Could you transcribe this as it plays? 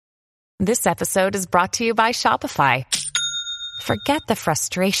This episode is brought to you by Shopify. Forget the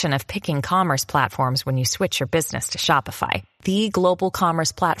frustration of picking commerce platforms when you switch your business to Shopify, the global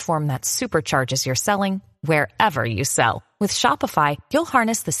commerce platform that supercharges your selling wherever you sell. With Shopify, you'll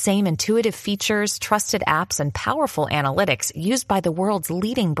harness the same intuitive features, trusted apps, and powerful analytics used by the world's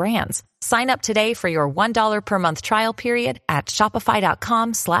leading brands. Sign up today for your $1 per month trial period at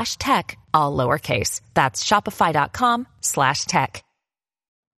shopify.com/tech, all lowercase. That's shopify.com/tech.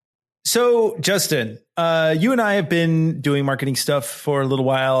 So, Justin, you and I have been doing marketing stuff for a little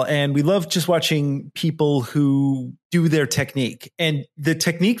while, and we love just watching people who do their technique. And the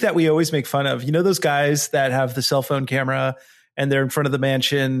technique that we always make fun of, you know, those guys that have the cell phone camera and they're in front of the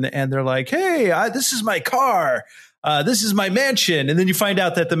mansion and they're like, hey, this is my car. This is my mansion. And then you find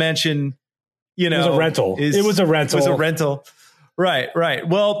out that the mansion, you know, it was a rental. It was a rental. Right.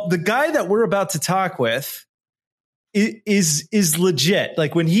 Well, the guy that we're about to talk with is legit.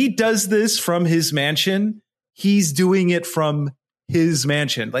 Like when he does this from his mansion, he's doing it from his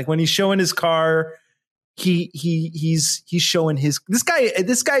mansion. Like when he's showing his car, he's showing this guy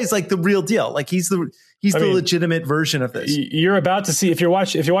is like the real deal. Like he's the legitimate version of this. You're about to see, if you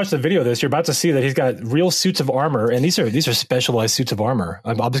watch the video of this, you're about to see that he's got real suits of armor, and these are specialized suits of armor.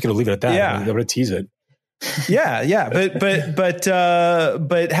 I'm just going to leave it at that. Yeah. I'm going to tease it. Yeah. But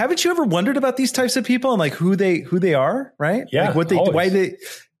haven't you ever wondered about these types of people and like who they are, right? Yeah. Like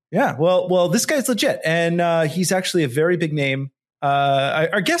yeah. Well, this guy's legit, and he's actually a very big name.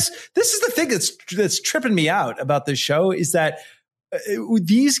 I guess this is the thing that's tripping me out about this show is that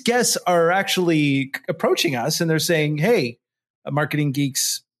these guests are actually approaching us and they're saying, "Hey, Marketing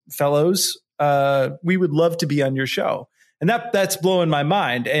Geeks fellows, we would love to be on your show." And that's blowing my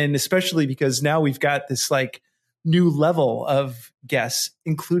mind. And especially because now we've got this like new level of guests,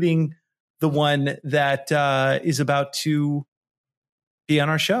 including the one that is about to be on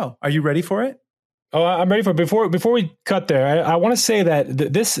our show. Are you ready for it? Oh, I'm ready for it. Before we cut there, I want to say that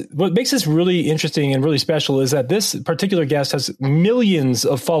what makes this really interesting and really special is that this particular guest has millions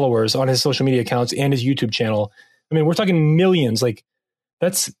of followers on his social media accounts and his YouTube channel. I mean, we're talking millions. Like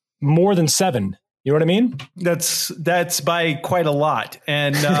that's more than 7. You know what I mean? That's by quite a lot.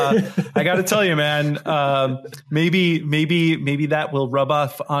 And I got to tell you, man, maybe that will rub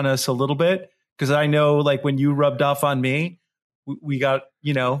off on us a little bit, because I know like when you rubbed off on me, we got,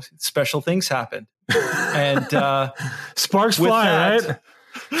 you know, special things happened. And sparks fly, right?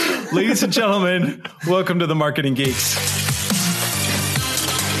 Ladies and gentlemen, welcome to the Marketing Geeks.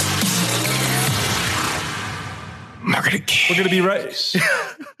 Marketing Geeks. We're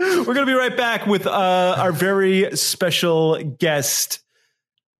gonna be right back with our very special guest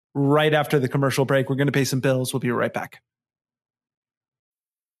right after the commercial break. We're gonna pay some bills. We'll be right back.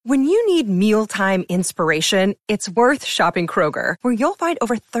 When you need mealtime inspiration, it's worth shopping Kroger, where you'll find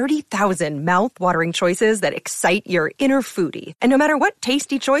over 30,000 mouth-watering choices that excite your inner foodie. And no matter what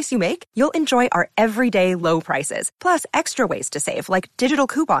tasty choice you make, you'll enjoy our everyday low prices, plus extra ways to save, like digital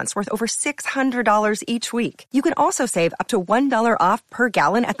coupons worth over $600 each week. You can also save up to $1 off per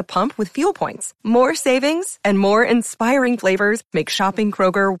gallon at the pump with fuel points. More savings and more inspiring flavors make shopping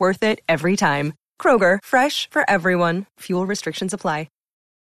Kroger worth it every time. Kroger, fresh for everyone. Fuel restrictions apply.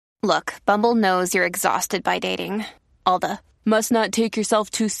 Look, Bumble knows you're exhausted by dating. All the, must not take yourself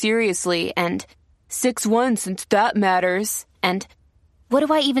too seriously, and 6'1" since that matters, and what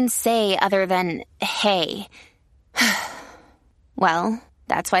do I even say other than, hey? Well,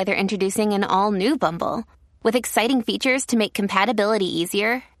 that's why they're introducing an all-new Bumble, with exciting features to make compatibility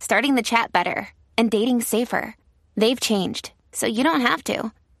easier, starting the chat better, and dating safer. They've changed, so you don't have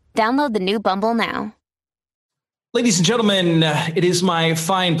to. Download the new Bumble now. Ladies and gentlemen, it is my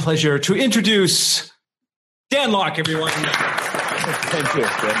fine pleasure to introduce Dan Lok, everyone. Thank you.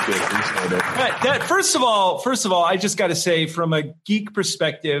 Appreciate it. First of all, I just got to say, from a geek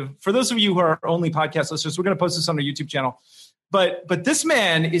perspective, for those of you who are only podcast listeners, we're going to post this on our YouTube channel. But this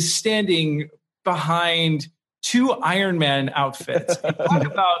man is standing behind 2 Iron Man outfits. Talk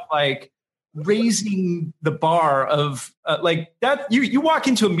about like raising the bar of like that. You walk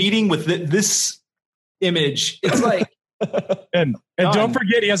into a meeting with this image, it's like and don't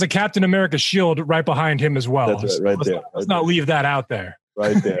forget he has a Captain America shield right behind him as well. That's right there. Let's not leave that out there.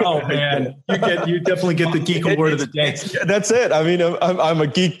 Right there. Oh man, you definitely get the geek award of the day. That's it. I mean, I'm a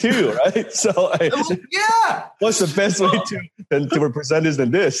geek too, right? So yeah. What's the best way to represent this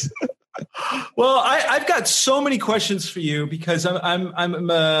than this? Well, I've got so many questions for you because I'm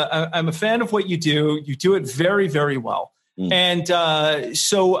a fan of what you do. You do it very, very well. And but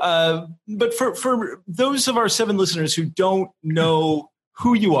for those of our 7 listeners who don't know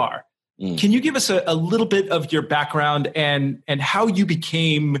who you are, can you give us a little bit of your background and how you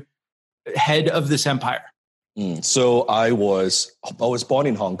became head of this empire? So I was born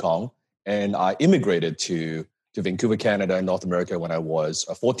in Hong Kong, and I immigrated to Vancouver, Canada, in North America when I was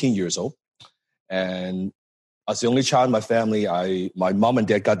 14 years old. And as the only child in my family, my mom and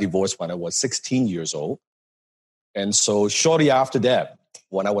dad got divorced when I was 16 years old. And so shortly after that,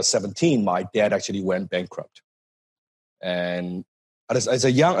 when I was 17, my dad actually went bankrupt. And as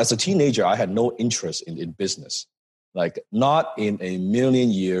a teenager, I had no interest in business. Like, not in a million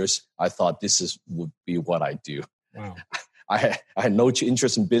years, I thought would be what I do. Wow. I had no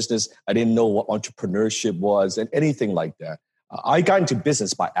interest in business. I didn't know what entrepreneurship was and anything like that. I got into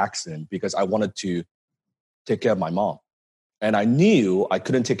business by accident because I wanted to take care of my mom. And I knew I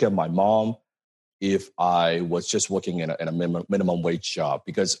couldn't take care of my mom if I was just working in a minimum wage job,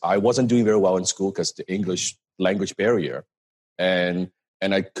 because I wasn't doing very well in school because the English language barrier. And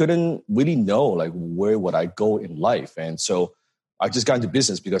I couldn't really know, like, where would I go in life. And so I just got into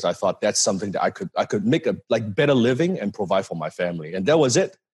business because I thought that's something that I could make a better living and provide for my family. And that was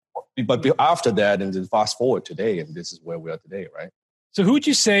it. But after that, and then fast forward today, and this is where we are today, right? So who would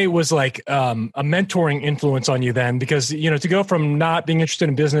you say was like a mentoring influence on you then? Because, to go from not being interested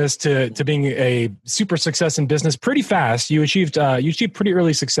in business to being a super success in business pretty fast, you achieved pretty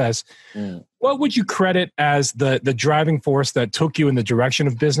early success. What would you credit as the driving force that took you in the direction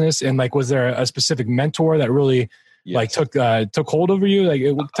of business? And like, was there a specific mentor that really took hold over you? Like,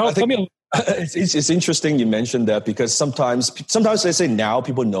 tell me. It's interesting you mentioned that, because sometimes they say now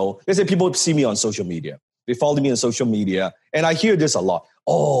people know. They say people see me on social media. They follow me on social media, and I hear this a lot.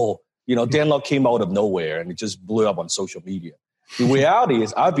 Oh, Dan Lok came out of nowhere and it just blew up on social media. The reality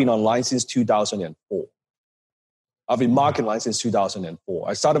is, I've been online since 2004. I've been marketing online since 2004.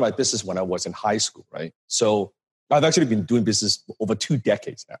 I started my business when I was in high school, right? So I've actually been doing business over 2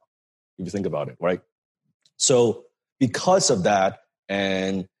 decades now, if you think about it, right? So because of that,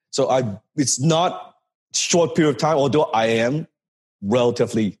 and so it's not short period of time, although I am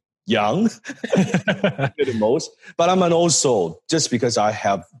relatively young to the most, but I'm an old soul just because I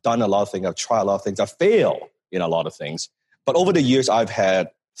have done a lot of things. I've tried a lot of things. I failed in a lot of things. But over the years, I've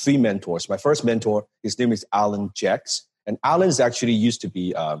had 3 mentors. My first mentor, his name is Alan Jacks. And Alan's actually used to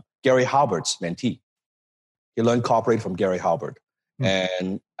be Gary Halbert's mentee. He learned copywriting from Gary Halbert.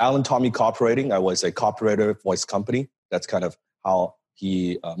 And Alan taught me copywriting. I was a copywriter for his company. That's kind of how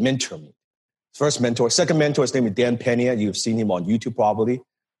he mentored me. First mentor. Second mentor, his name is Dan Pena. You've seen him on YouTube probably.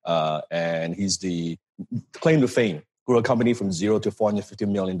 And he's the claim to fame, grew a company from $0 to $450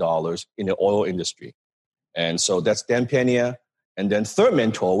 million in the oil industry. And so that's Dan Pena. And then third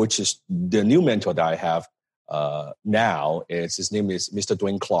mentor, which is the new mentor that I have now, his name is Mr.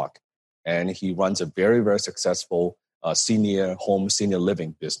 Dwayne Clark. And he runs a very, very successful senior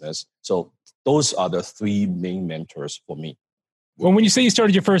living business. So those are the 3 main mentors for me. Well, when you say you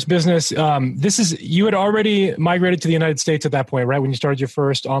started your first business, you had already migrated to the United States at that point, right? When you started your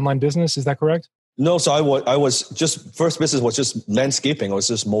first online business, is that correct? No, so I was just, first business was just landscaping. I was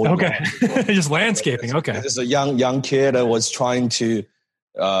just mowing. Okay, just landscaping. Okay, as a young kid, I was trying to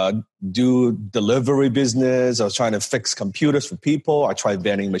do delivery business. I was trying to fix computers for people. I tried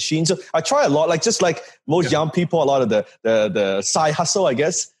vending machines. So I try a lot, just like most young people, a lot of the side hustle, I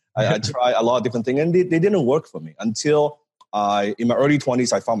guess. I try a lot of different things, and they didn't work for me until in my early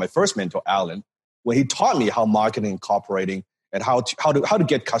 20s, I found my first mentor, Alan, when he taught me how marketing and copywriting and how to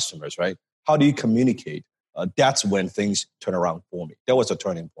get customers, right? How do you communicate? That's when things turn around for me. That was a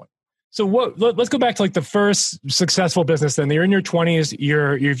turning point. So let's go back to like the first successful business then. You're in your 20s,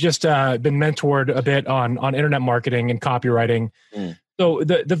 you've just been mentored a bit on internet marketing and copywriting. So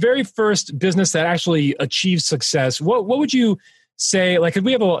the very first business that actually achieved success, what would you say, like,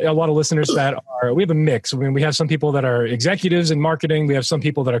 we have a lot of listeners we have a mix. I mean, we have some people that are executives in marketing. We have some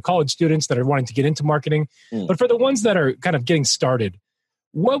people that are college students that are wanting to get into marketing. But for the ones that are kind of getting started,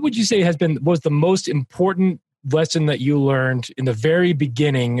 what would you say was the most important lesson that you learned in the very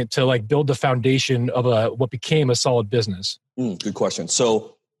beginning to like build the foundation of what became a solid business? Good question.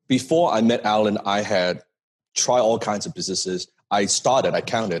 So before I met Alan, I had tried all kinds of businesses. I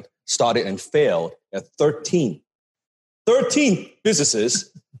counted, and failed at 13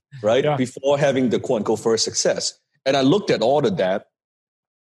 businesses, right? Yeah. Before having the quote unquote first success. And I looked at all of that.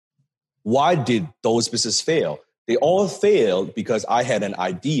 Why did those businesses fail? They all failed because I had an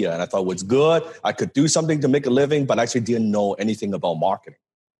idea and I thought it was good. I could do something to make a living, but I actually didn't know anything about marketing,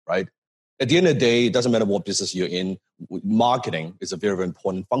 right? At the end of the day, it doesn't matter what business you're in. Marketing is a very, very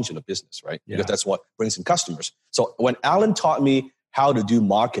important function of business, right? Yeah. Because that's what brings in customers. So when Alan taught me how to do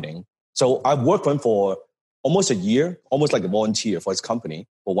marketing, so I've worked with him for almost a year, almost like a volunteer for his company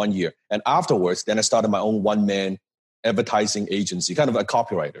for 1 year. And afterwards, then I started my own one-man advertising agency, kind of a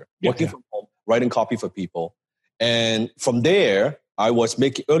copywriter, working from home, writing copy for people. And from there, I was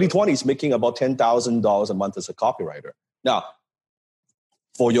making early 20s, making about $10,000 a month as a copywriter. Now,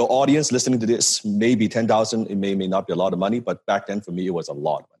 for your audience listening to this, maybe 10,000, it may not be a lot of money, but back then for me, it was a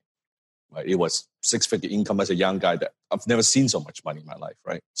lot of money. Right? It was six-figure income as a young guy that I've never seen so much money in my life,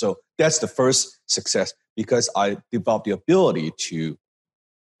 right? So that's the first success because I developed the ability to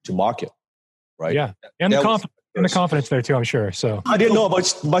market, right? Yeah, and the confidence there too, I'm sure. So I didn't know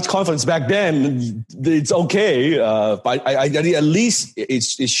about much confidence back then. It's okay, but I at least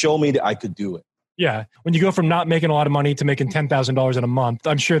it showed me that I could do it. Yeah, when you go from not making a lot of money to making $10,000 in a month,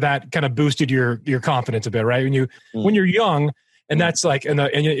 I'm sure that kind of boosted your confidence a bit, right? When you're young, and that's like, and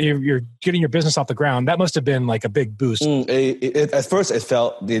you're getting your business off the ground, that must have been like a big boost. At first, it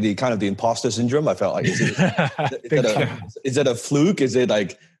felt the kind of the imposter syndrome. I felt like, is it a fluke? Is it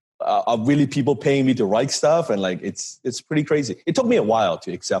like, are really people paying me to write stuff? And like, it's pretty crazy. It took me a while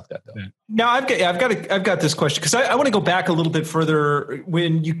to accept that, though. Now I've got this question because I want to go back a little bit further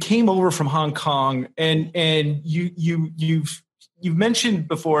when you came over from Hong Kong and you've mentioned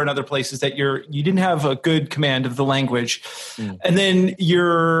before in other places that you didn't have a good command of the language, and then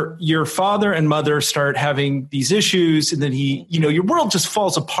your father and mother start having these issues, and then your world just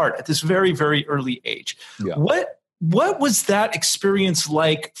falls apart at this very, very early age. Yeah. What was that experience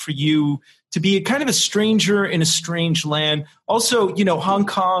like for you to be a kind of a stranger in a strange land? Also, Hong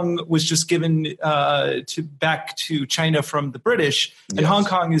Kong was just given back to China from the British, and Hong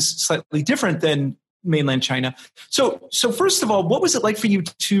Kong is slightly different than mainland China. So first of all, what was it like for you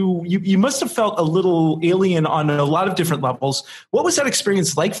you must have felt a little alien on a lot of different levels. What was that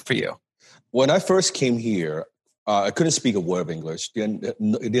experience like for you? When I first came here, I couldn't speak a word of English.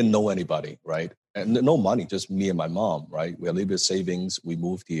 Didn't know anybody, right? And no money, just me and my mom, right? We had a little bit of savings. We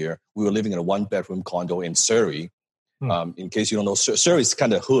moved here. We were living in a 1-bedroom condo in Surrey. In case you don't know, Surrey is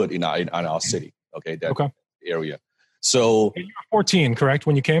kind of hood in our city, okay? That area. So you were 14, correct,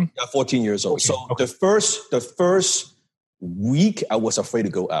 when you came? Yeah, 14 years old. So the first week, I was afraid to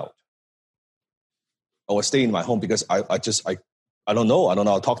go out. I was staying in my home because I don't know. I don't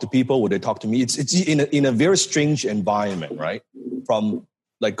know how to talk to people. Would they talk to me? It's in a very strange environment, right? From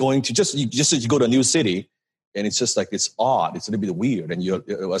like going to you go to a new city, and it's just like it's odd. It's a little bit weird, and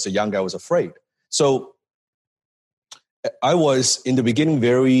as a young guy, I was afraid. So I was in the beginning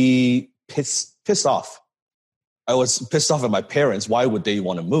very pissed off. I was pissed off at my parents. Why would they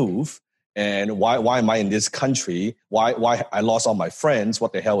want to move? And why am I in this country? Why I lost all my friends?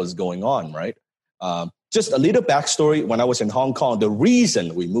 What the hell is going on, right? Just a little backstory. When I was in Hong Kong, the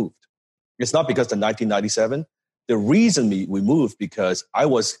reason we moved, it's not because of 1997. The reason we moved because I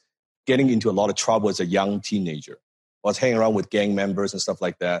was getting into a lot of trouble as a young teenager. I was hanging around with gang members and stuff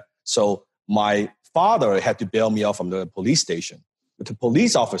like that. So my father had to bail me out from the police station. But the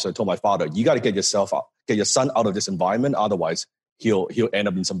police officer told my father, "You got to get your son out of this environment. Otherwise, he'll end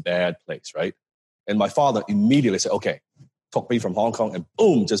up in some bad place, right?" And my father immediately said, "Okay, took me from Hong Kong and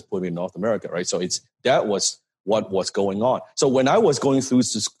boom, just put me in North America, right?" So that was what was going on. So when I was going through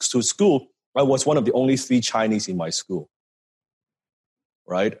to school, I was one of the only 3 Chinese in my school,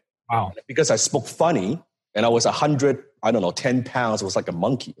 right? Wow. Because I spoke funny and I was 10 pounds. I was like a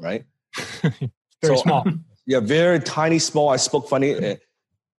monkey, right? Very small. Yeah, very tiny, small. I spoke funny.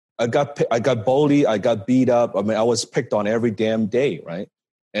 I got bullied. I got beat up. I mean, I was picked on every damn day, right?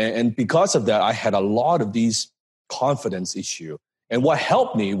 And because of that, I had a lot of these confidence issue. And what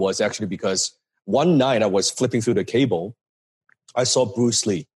helped me was actually because one night I was flipping through the cable. I saw Bruce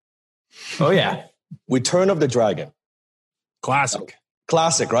Lee. Oh, yeah. Return of the Dragon. Classic,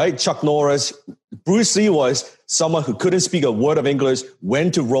 right? Chuck Norris. Bruce Lee was someone who couldn't speak a word of English,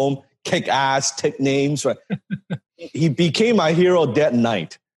 went to Rome, kick ass, take names, right? He became my hero that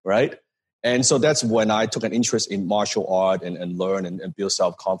night, right? And so that's when I took an interest in martial art and learn and build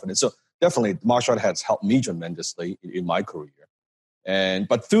self-confidence. So definitely martial art has helped me tremendously in my career.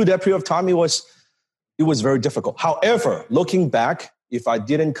 But through that period of time, it was very difficult. However, looking back, if I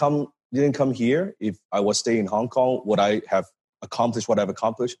didn't come here, if I was staying in Hong Kong, would I have accomplished what I've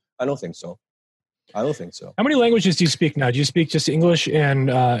accomplished? I don't think so. How many languages do you speak now? Do you speak just English and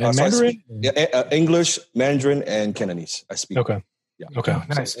Mandarin? English, Mandarin, and Cantonese. I speak. Okay. Yeah. Okay.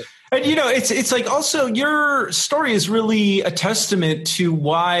 Nice. And it's like also your story is really a testament to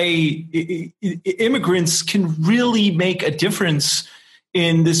why immigrants can really make a difference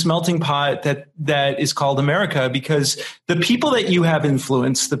in this melting pot that is called America, because the people that you have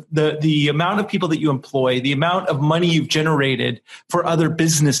influenced, the amount of people that you employ, the amount of money you've generated for other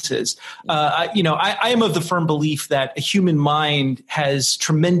businesses, I am of the firm belief that a human mind has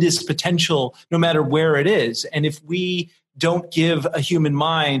tremendous potential no matter where it is. And if we don't give a human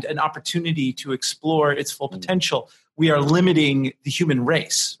mind an opportunity to explore its full potential, we are limiting the human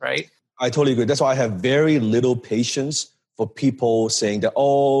race, right? I totally agree. That's why I have very little patience for people saying that,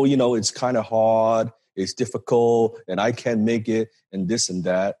 it's kind of hard, it's difficult, and I can't make it, and this and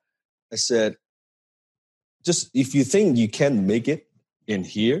that. I said, just if you think you can make it in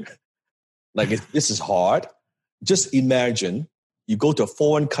here, like if this is hard, just imagine you go to a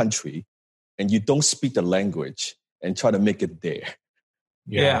foreign country and you don't speak the language and try to make it there.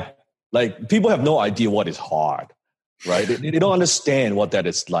 Yeah. Like people have no idea what is hard. Right? They don't understand what that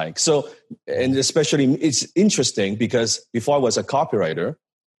is like. So, and especially it's interesting because before I was a copywriter,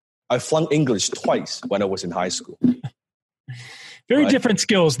 I flunked English twice when I was in high school. Very different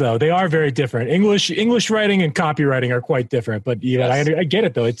skills, though. They are very different. English writing and copywriting are quite different. But yes. I get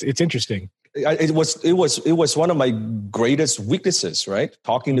it, though. It's interesting. It was one of my greatest weaknesses, right?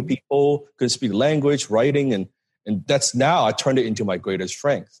 Talking to people, couldn't speak the language, writing, and that's now I turned it into my greatest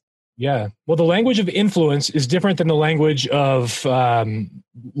strength. Yeah. Well, the language of influence is different than the language of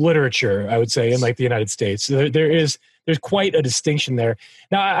literature, I would say, in like the United States. So there's quite a distinction there.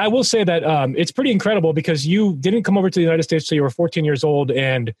 Now, I will say that it's pretty incredible because you didn't come over to the United States till you were 14 years old.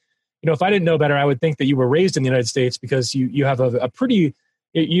 And, if I didn't know better, I would think that you were raised in the United States because you have a pretty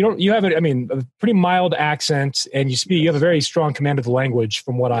mild accent and you have a very strong command of the language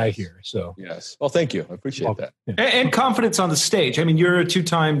from what I hear. So yes. Well, thank you. I appreciate that. Yeah. And confidence on the stage. I mean, you're a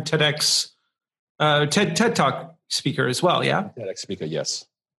 2-time TEDx, TED Talk speaker as well. Yeah. TEDx speaker. Yes.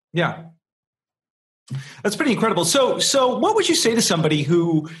 Yeah. That's pretty incredible. So what would you say to somebody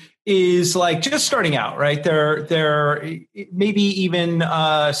who is like just starting out, right? They're maybe even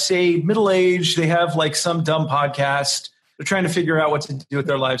say middle-aged. They have like some dumb podcast. They're trying to figure out what to do with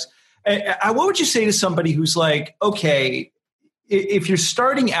their lives. What would you say to somebody who's like, okay, if you're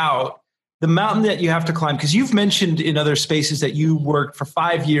starting out, the mountain that you have to climb, because you've mentioned in other spaces that you worked for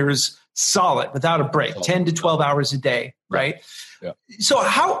 5 years solid without a break, 10 to 12 hours a day, right? Yeah. So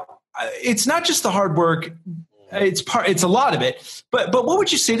it's not just the hard work, it's a lot of it, but what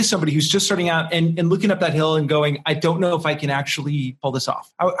would you say to somebody who's just starting out and looking up that hill and going, I don't know if I can actually pull this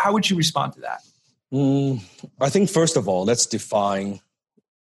off? How would you respond to that? I think first of all, let's define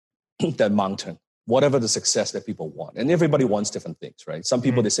that mountain, whatever the success that people want. And everybody wants different things, right? Some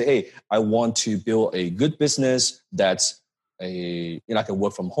people, they say, hey, I want to build a good business that's I can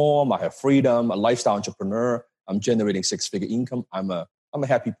work from home. I have freedom, a lifestyle entrepreneur. I'm generating 6-figure income. I'm a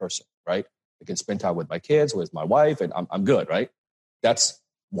happy person, right? I can spend time with my kids, with my wife, and I'm good, right? That's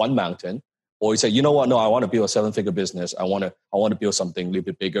one mountain. Or you say, you know what? No, I want to build a 7-figure business. I want to build something a little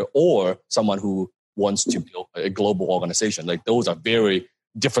bit bigger. Or someone who wants to build a global organization. Like those are very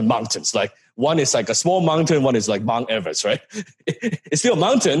different mountains. Like one is like a small mountain, one is like Mount Everest, right? It's still a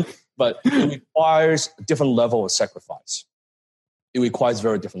mountain, but it requires a different level of sacrifice. It requires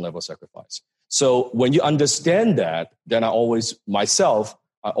very different level of sacrifice. So when you understand that, then I always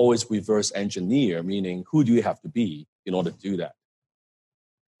reverse engineer, meaning who do you have to be in order to do that?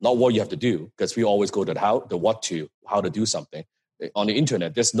 Not what you have to do, because we always go to how to do something. On the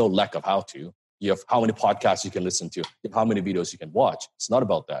internet, there's no lack of how to. You have how many podcasts you can listen to, you have how many videos you can watch. It's not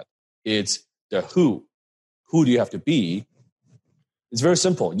about that. It's the who. Who do you have to be? It's very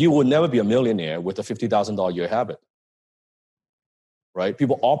simple. You will never be a millionaire with a $50,000 a year habit. Right?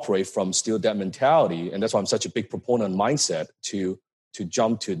 People operate from still that mentality, and that's why I'm such a big proponent of mindset to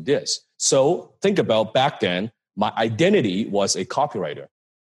jump to this. So think about back then, my identity was a copywriter.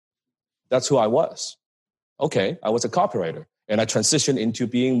 That's who I was. Okay, I was a copywriter, and I transitioned into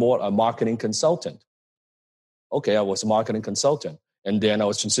being more a marketing consultant. Okay, I was a marketing consultant, and then I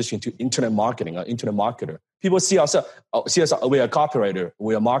was transitioning to internet marketing, an internet marketer. People see us, we're a copywriter,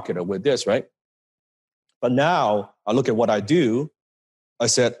 we're a marketer, we're this, right? But now I look at what I do. I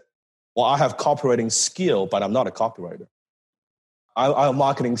said, well, I have copywriting skill, but I'm not a copywriter. I have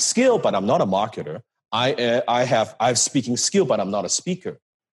marketing skill, but I'm not a marketer. I have speaking skill, but I'm not a speaker.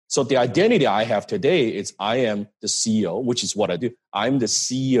 So the identity I have today is I am the CEO, which is what I do. I'm the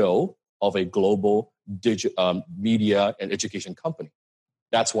CEO of a global digital media and education company.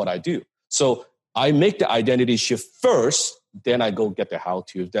 That's what I do. So I make the identity shift first, then I go get the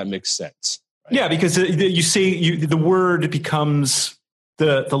how-to, if that makes sense. Right? Yeah, because you say the word becomes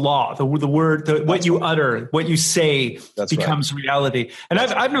the law, the word, what you utter, what you say becomes reality. And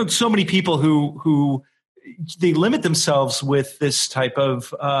I've known so many people who they limit themselves with this type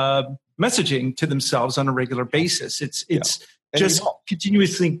of messaging to themselves on a regular basis. It's just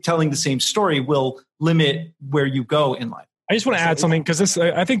continuously telling the same story will limit where you go in life. I just want to add something, because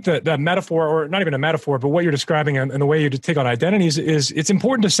I think that metaphor, or not even a metaphor, but what you're describing and the way you take on identities is it's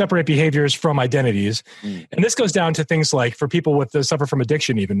important to separate behaviors from identities. And this goes down to things like for people that suffer from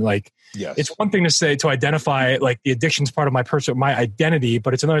addiction, even like it's one thing to identify like the addiction's part of my identity,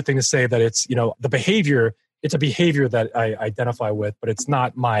 but it's another thing to say that it's, the behavior, it's a behavior that I identify with, but it's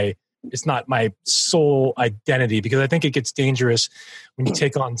not my sole identity, because I think it gets dangerous when you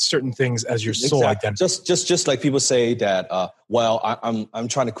take on certain things as your sole identity. Just like people say that, I'm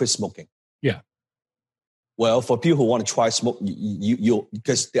trying to quit smoking. Yeah. Well, for people who want to try smoke, you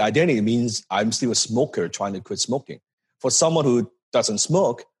because the identity means I'm still a smoker trying to quit smoking. For someone who doesn't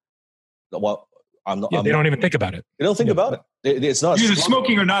smoke, well, they don't even think about it. They don't think about it. It's not either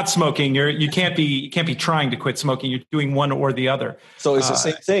smoking or not smoking. You can't be trying to quit smoking. You're doing one or the other. So it's the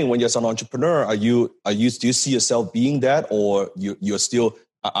same thing when you're an entrepreneur. Do you see yourself being that, or you're still?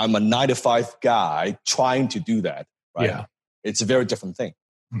 I'm a 9-to-5 guy trying to do that. Right? Yeah, it's a very different thing.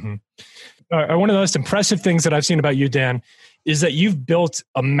 Mm-hmm. One of the most impressive things that I've seen about you, Dan, is that you've built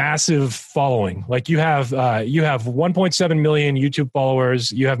a massive following. Like you have 1.7 million YouTube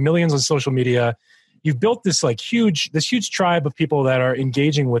followers. You have millions on social media. You've built this huge tribe of people that are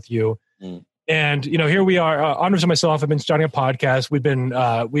engaging with you. And here we are. Andres and myself have been starting a podcast. We've been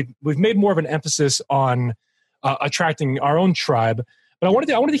we've made more of an emphasis on attracting our own tribe. But I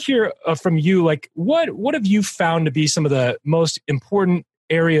wanted to hear from you, like what have you found to be some of the most important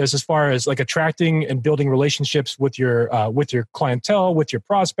areas as far as like attracting and building relationships with your clientele, with your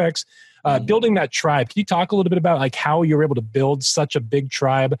prospects, building that tribe. Can you talk a little bit about like how you're able to build such a big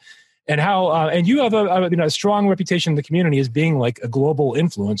tribe? And how, and you have a strong reputation in the community as being like a global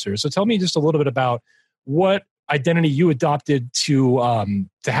influencer. So tell me just a little bit about what identity you adopted to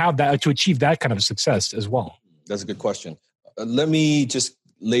have that, to achieve that kind of success as well. That's a good question. Let me just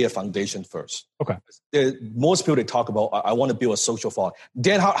lay a foundation first. Okay. Most people, they talk about, I want to build a social following.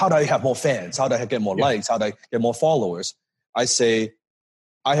 Then how do I have more fans? How do I get more likes? How do I get more followers? I say,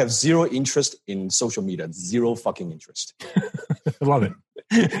 I have zero interest in social media. Zero fucking interest. I love it.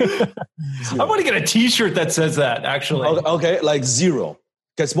 I want to get a t-shirt that says that, actually. Okay, like zero.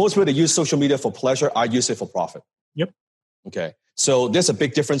 Because most people, they use social media for pleasure. I use it for profit. Yep. Okay. So there's a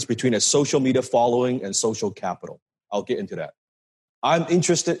big difference between a social media following and social capital. I'll get into that. I'm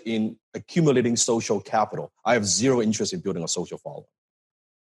interested in accumulating social capital. I have zero interest in building a social following.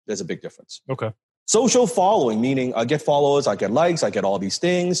 There's a big difference. Okay. Social following, meaning I get followers, I get likes, I get all these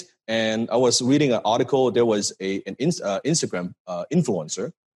things. And I was reading an article. There was an Instagram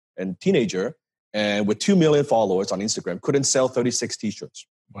influencer and teenager, and with 2 million followers on Instagram, couldn't sell 36 t-shirts.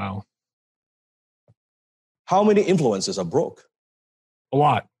 Wow. How many influencers are broke? A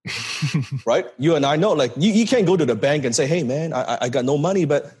lot. Right? You and I know, like you can't go to the bank and say, hey man, I got no money,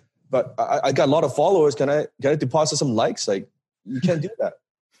 but I got a lot of followers. Can I deposit some likes? Like you can't do that.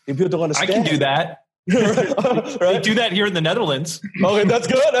 People don't understand. I can do that. Right? They do that here in the Netherlands. Okay, that's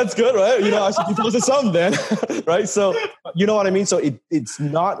good, right? I should deposit some then, right? So you know what I mean? So it's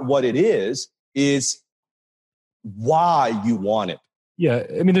not what it is why you want it. Yeah,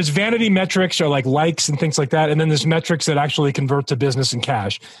 I mean, there's vanity metrics or like likes and things like that, and then there's metrics that actually convert to business and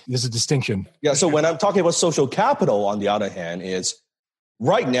cash. There's a distinction. Yeah, so when I'm talking about social capital, on the other hand, is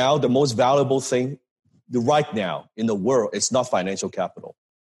right now the most valuable thing right now in the world is not financial capital.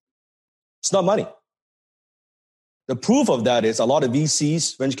 It's not money. The proof of that is a lot of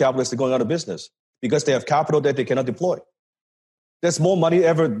VCs, venture capitalists, are going out of business because they have capital that they cannot deploy. There's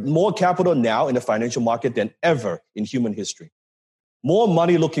more capital now in the financial market than ever in human history. More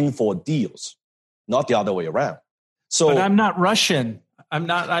money looking for deals, not the other way around. So, but I'm not Russian. I'm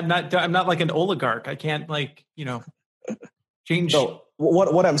not like an oligarch. I can't change. No,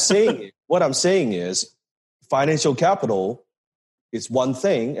 what I'm saying is financial capital is one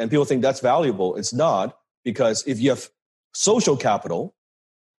thing, and people think that's valuable. It's not, because if you have social capital,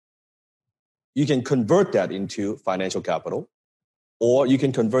 you can convert that into financial capital, or you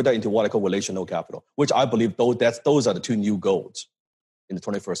can convert that into what I call relational capital, which I believe those are the two new golds in the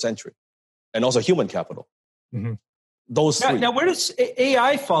 21st century, and also human capital. Mm-hmm. Those three. Now, where does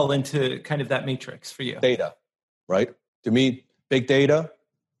AI fall into kind of that matrix for you? Data, right? To me, big data,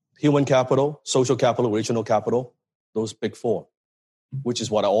 human capital, social capital, relational capital, those big four, which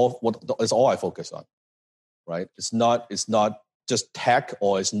is what is all I focus on, right? It's not just tech,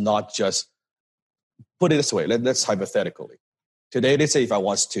 or it's not just, put it this way, let's hypothetically. Today, they say if I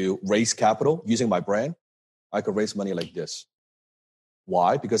was to raise capital using my brand, I could raise money like this.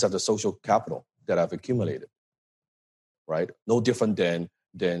 Why? Because I have the social capital. that I've accumulated, right? No different than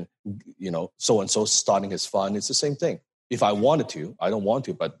so-and-so starting his fund. It's the same thing. If I wanted to, I don't want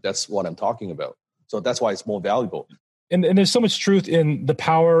to, but that's what I'm talking about. So that's why it's more valuable. And there's so much truth in the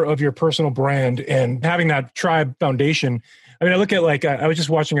power of your personal brand and having that tribe foundation. I mean, I look at I was just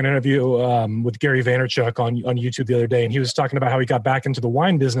watching an interview with Gary Vaynerchuk on YouTube the other day, and he was talking about how he got back into the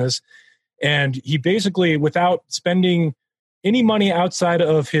wine business. And he basically, without spending any money outside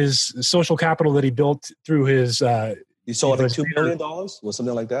of his social capital that he built through his... You sold like $2 million or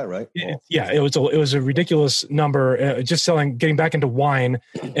something like that, right? It was a ridiculous number. Just getting back into wine,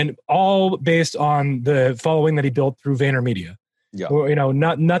 and all based on the following that he built through VaynerMedia. Yeah,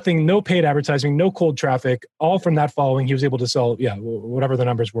 nothing, no paid advertising, no cold traffic. All from that following, he was able to sell. Whatever the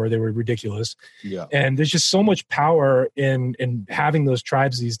numbers were, they were ridiculous. Yeah, and there's just so much power in having those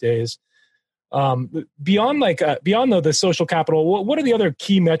tribes these days. Beyond the social capital, what are the other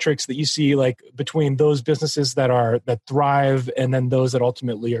key metrics that you see between those businesses that thrive and then those that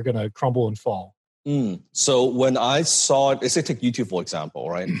ultimately are going to crumble and fall? So when I saw it, let's say take YouTube for example,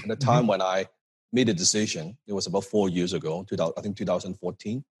 right? At the time when I made a decision, it was about 4 years ago,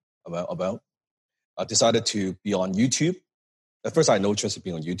 2014. I decided to be on YouTube. At first, I had no interest in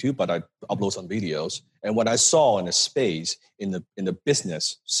being on YouTube, but I upload some videos. And when I saw in a space in the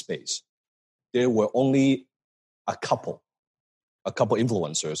business space, there were only a couple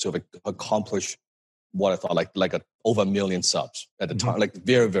influencers who have accomplished what I thought like over 1 million subs at the time, like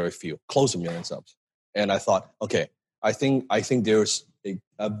very, very few, close to 1 million subs. And I thought, okay, I think there's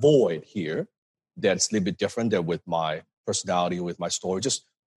a void here that's a little bit different than with my personality, with my story, just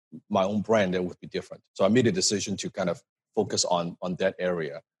my own brand that would be different. So I made a decision to kind of focus on that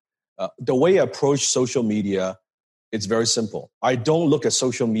area. The way I approach social media, it's very simple. I don't look at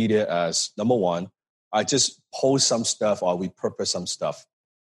social media as, number one, I just post some stuff or repurpose some stuff.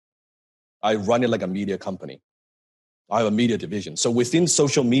 I run it like a media company. I have a media division. So within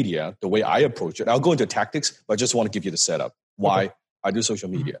social media, the way I approach it, I'll go into tactics, but I just want to give you the setup, why I do social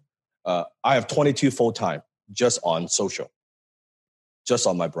media. I have 22 full-time just on social, just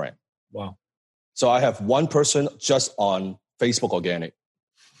on my brand. Wow. So I have one person just on Facebook organic,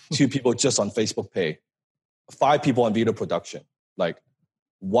 2 people just on Facebook pay, 5 people on video production. I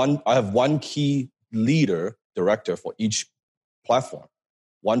have one key director for each platform.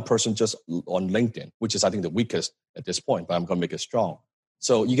 One person just on LinkedIn, which is I think the weakest at this point, but I'm going to make it strong.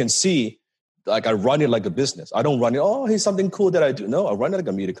 So you can see, I run it like a business. I don't run it, here's something cool that I do. No, I run it like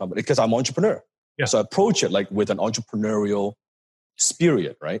a media company because I'm an entrepreneur. Yeah. So I approach it with an entrepreneurial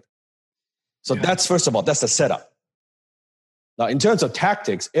spirit, right? So that's, first of all, that's the setup. Now, in terms of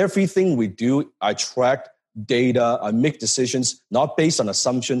tactics, everything we do, I track data, I make decisions, not based on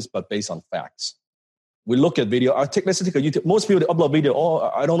assumptions, but based on facts. We look at video. Let's take a YouTube. Most people upload video.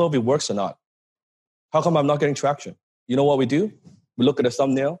 I don't know if it works or not. How come I'm not getting traction? You know what we do? We look at the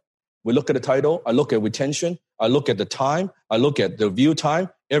thumbnail. We look at the title. I look at retention. I look at the time. I look at the view time.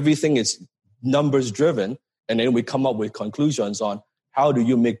 Everything is numbers driven. And then we come up with conclusions on how do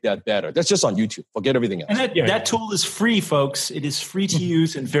you make that better. That's just on YouTube. Forget everything else. And that tool is free, folks. It is free to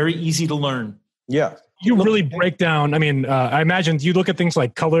use and very easy to learn. Yeah. You really break down. I mean, I imagine you look at things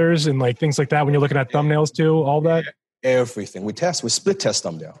like colors and things like that when you're looking at thumbnails too, all that? Everything. We split test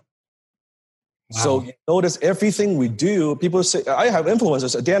thumbnail. Wow. So you notice everything we do, people say, I have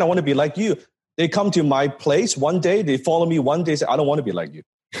influencers, Dan, I want to be like you. They come to my place one day, they follow me one day, say, I don't want to be like you.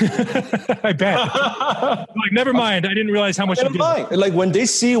 I bet. Never mind. I didn't realize how much you did. When they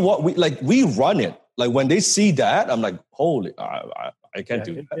see what we run it. When they see that, I'm like, holy, I can't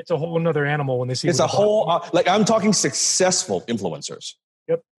do that. It's a whole another animal when they see. It's a whole, I'm talking successful influencers.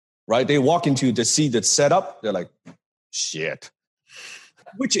 Yep. Right? They walk into the see the setup. They're like, shit,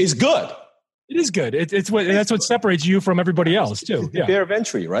 which is good. It is good. That's what separates you from everybody else too. Yeah. Barrier of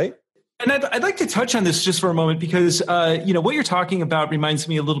entry, right? And I'd like to touch on this just for a moment because, what you're talking about reminds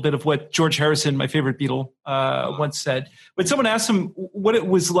me a little bit of what George Harrison, my favorite Beatle, once said. When someone asked him what it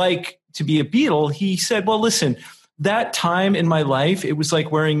was like to be a Beatle, he said, well, listen, that time in my life, it was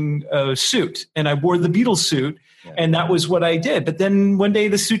like wearing a suit. And I wore the Beatles suit, and that was what I did. But then one day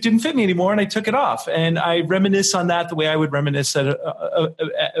the suit didn't fit me anymore, and I took it off. And I reminisce on that the way I would reminisce of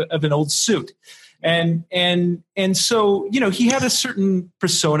an old suit. And so, he had a certain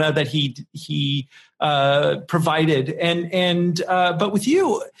persona that he provided. But with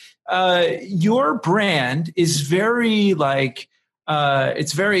you, your brand is very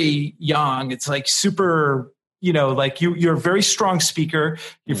it's very young. It's like super, you're a very strong speaker.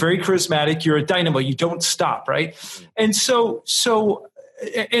 You're very charismatic. You're a dynamo. You don't stop. Right. And so,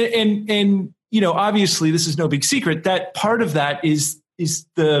 obviously this is no big secret that part of that is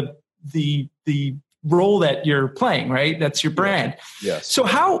the the role that you're playing, right? That's your brand. Yes. So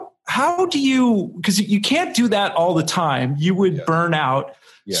how do you, because you can't do that all the time. You would burn out.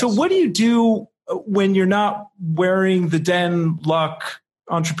 Yes. So what do you do when you're not wearing the Dan Lok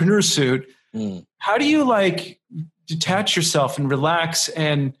entrepreneur suit? How do you like detach yourself and relax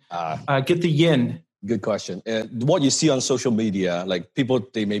and get the yin? Good question. And what you see on social media, like people,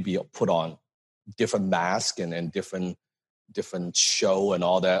 they maybe put on different masks and different show and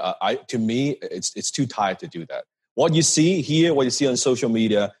all that. To me, it's too tired to do that. What you see here, what you see on social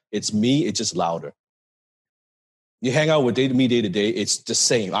media, it's me. It's just louder. You hang out with me day to day, it's the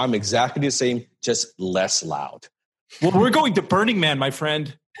same. I'm exactly the same, just less loud. Well, we're going to Burning Man, my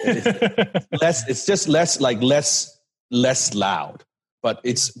friend. It's just less loud. But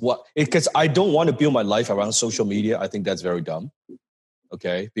because I don't want to build my life around social media. I think that's very dumb.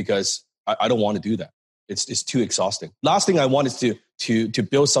 Okay, because I don't want to do that. It's too exhausting. Last thing I want is to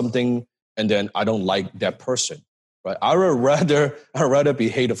build something and then I don't like that person. Right? I would rather be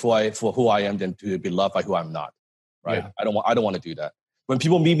hated for who I am than to be loved by who I'm not. Right? Yeah. I don't want to do that. When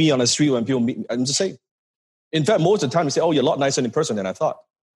people meet me on the street, when people meet me, I'm just saying. In fact, most of the time they say, "Oh, you're a lot nicer in person than I thought."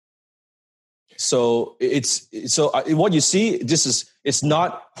 So what you see, it's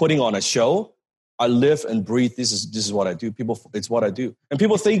not putting on a show. I live and breathe. This is what I do. It's what I do. And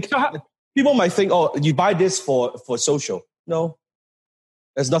people might think, "Oh, you buy this for social." No,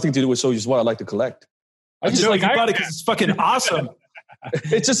 it has nothing to do with social. It's what I like to collect. I just like you bought it because it's fucking awesome.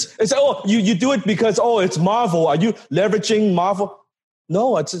 You do it because it's Marvel. Are you leveraging Marvel?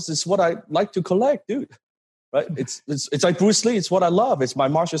 No, it's what I like to collect, dude. Right? It's like Bruce Lee. It's what I love. It's my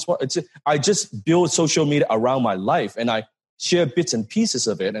martial sport. I just build social media around my life and I share bits and pieces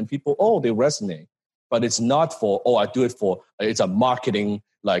of it and people, they resonate. But it's not for, I do it for, it's a marketing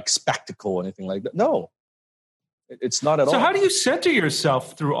like spectacle or anything like that. No, it's not at all. So how do you center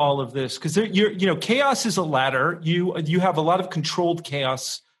yourself through all of this? Because chaos is a ladder. You have a lot of controlled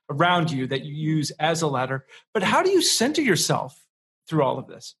chaos around you that you use as a ladder. But how do you center yourself through all of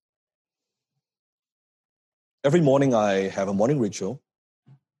this? Every morning I have a morning ritual.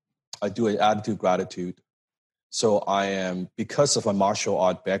 I do an attitude gratitude. So because of my martial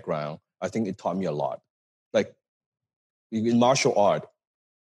art background, I think it taught me a lot. Like in martial art,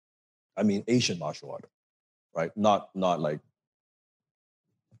 I mean Asian martial art, right? Not like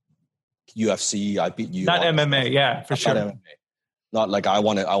UFC, I beat you. Not MMA, yeah, for sure. Not MMA. Not like I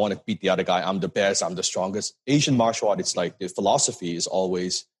want to beat the other guy. I'm the best, I'm the strongest. Asian martial art, it's like the philosophy is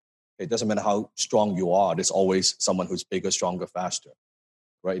always, it doesn't matter how strong you are. There's always someone who's bigger, stronger, faster,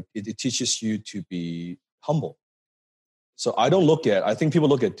 right? It teaches you to be humble. So I think people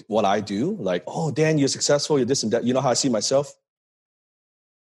look at what I do like, Dan, you're successful, you're this and that. You know how I see myself?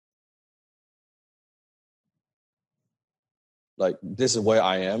 Like, this is where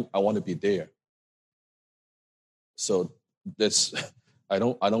I am. I want to be there. So I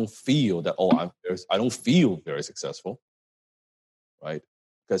don't feel that, I don't feel very successful, right?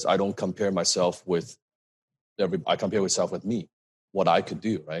 Because I don't compare myself with I compare myself with me, what I could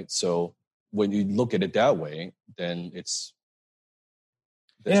do, right? So when you look at it that way, then it's.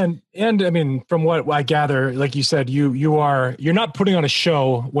 And I mean, from what I gather, like you said, you're not putting on a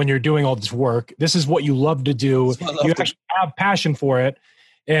show when you're doing all this work. This is what you love to do. You actually have passion for it.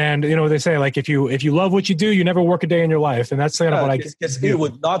 And, they say, like, if you love what you do, you never work a day in your life. And that's kind of what I get. It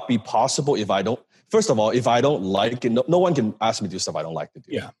would not be possible if I don't. First of all, if I don't like it, no one can ask me to do stuff I don't like to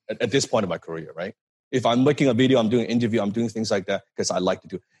do. Yeah. At this point in my career, right? If I'm making a video, I'm doing an interview, I'm doing things like that because I like to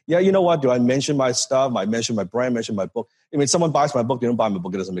do. Yeah, you know what? Do I mention my stuff? I mention my brand, mention my book. I mean, someone buys my book, they don't buy my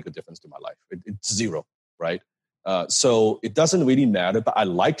book, it doesn't make a difference to my life. It's zero, right? So it doesn't really matter, but I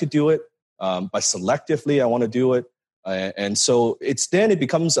like to do it. But selectively, I want to do it. And so it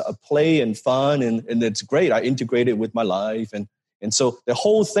becomes a play and fun, and it's great. I integrate it with my life. And so the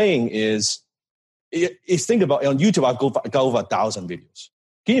whole thing is, think about on YouTube, I've got over 1,000 videos.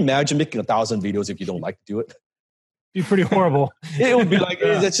 Can you imagine making 1,000 videos if you don't like to do it? It'd be pretty horrible. It would be like,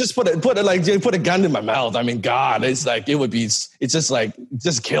 it's just put a gun in my mouth. I mean, God, it's like, it's just like,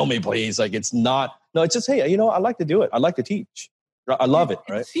 just kill me, please. Like, it's just, hey, I like to do it. I like to teach. I love it.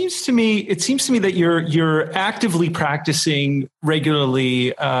 Right. It seems to me that you're actively practicing regularly.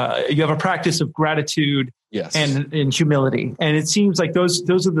 You have a practice of gratitude, yes, and humility. And it seems like those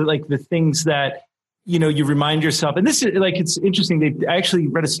are the things that, you remind yourself. And this is like, it's interesting. I actually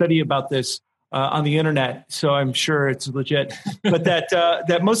read a study about this on the internet, so I'm sure it's legit, but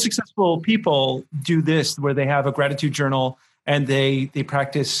that most successful people do this, where they have a gratitude journal and they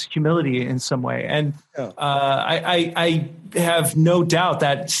practice humility in some way. And I have no doubt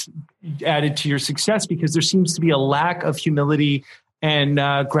that's added to your success, because there seems to be a lack of humility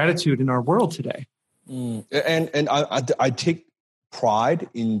and gratitude in our world today. And I take pride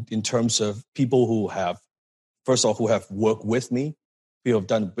in terms of people who have, first of all, who have worked with me, people have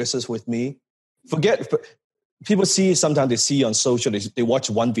done business with me. People sometimes they see on social, they watch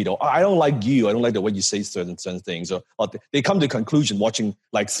one video. Oh, I don't like you. I don't like the way you say certain things. Or they come to the conclusion watching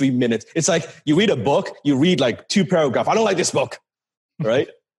like 3 minutes. It's like you read a book, you read like 2 paragraphs. I don't like this book, right?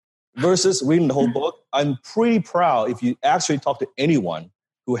 Versus reading the whole book. I'm pretty proud if you actually talk to anyone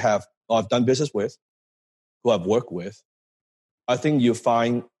who I've done business with, who I've worked with. I think you'll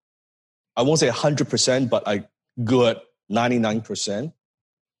find, I won't say 100%, but a good 99%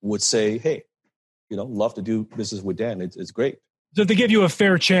 would say, hey, love to do business with Dan. It's great. So if they give you a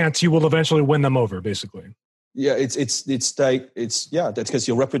fair chance, you will eventually win them over, basically. Yeah, that's because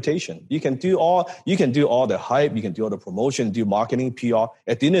your reputation. You can do all the hype, you can do all the promotion, do marketing, PR.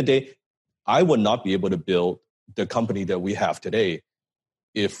 At the end of the day, I would not be able to build the company that we have today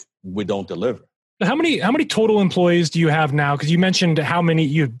if we don't deliver. How many total employees do you have now? Because you mentioned how many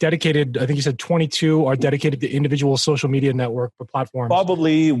you've dedicated. I think you said 22 are dedicated to individual social media network or platforms.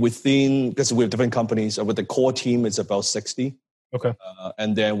 Probably because we have different companies. With the core team, it's about 60. Okay.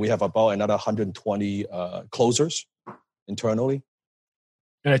 And then we have about another 120 closers internally.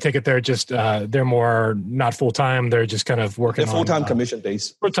 And I take it they're more not full-time. They're just kind of working They're full-time commission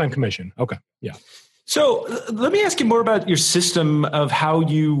based. Full-time commission. Okay. Yeah. So let me ask you more about your system of how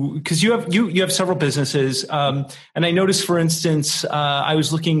because you have several businesses. And I noticed, for instance, I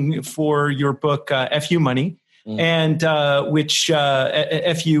was looking for your book, FU Money, and which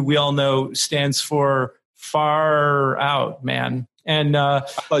FU, we all know, stands for Far Out, Man. And I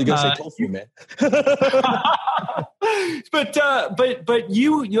thought you were going to say tofu, man. But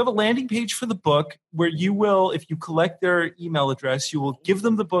you have a landing page for the book where you will, if you collect their email address, you will give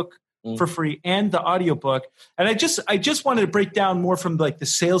them the book for free and the audiobook. And I just wanted to break down more from like the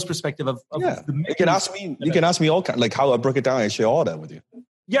sales perspective of the you can ask me all kind, like how I break it down and share all that with you.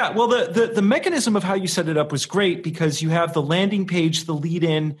 Yeah, well, the mechanism of how you set it up was great because you have the landing page, the lead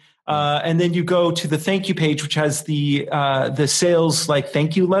in, and then you go to the thank you page, which has the sales like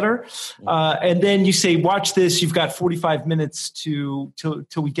thank you letter, and then you say, watch this. You've got 45 minutes till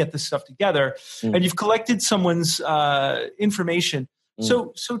we get this stuff together, and you've collected someone's information.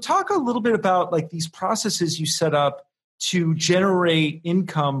 So talk a little bit about like these processes you set up to generate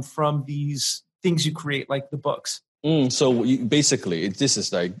income from these things you create, like the books. So basically, this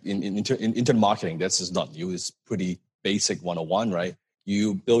is like in internet marketing. This is not new. It's pretty basic 101, right?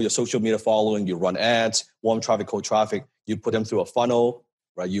 You build your social media following. You run ads, warm traffic, cold traffic. You put them through a funnel,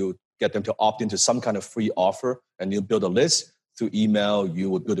 right? You get them to opt into some kind of free offer, and you build a list through email. You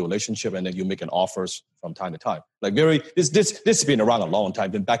would build a relationship, and then you make an offers from time to time. Like this has been around a long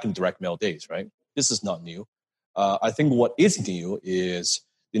time. Been back in direct mail days, right? This is not new. I think what is new is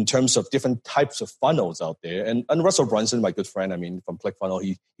in terms of different types of funnels out there. And Russell Brunson, my good friend, from ClickFunnels,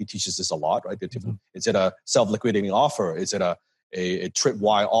 he teaches this a lot, right? Is it a self-liquidating offer? Is it a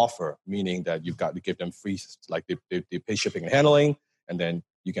tripwire offer, meaning that you've got to give them free, like they pay shipping and handling, and then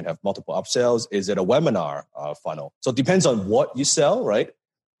you can have multiple upsells? Is it a webinar funnel? So it depends on what you sell, right?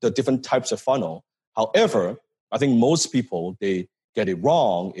 The different types of funnel. However, I think most people, they get it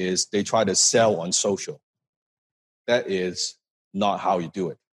wrong is they try to sell on social. That is not how you do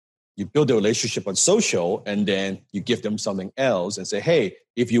it. You build a relationship on social, and then you give them something else and say, hey,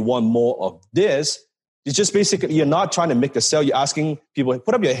 if you want more of this, it's just basically, you're not trying to make a sale. You're asking people,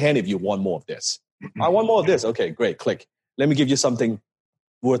 put up your hand if you want more of this. I want more of this. Okay, great. Click. Let me give you something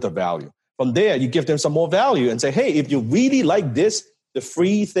worth of value. From there, you give them some more value and say, hey, if you really like this, the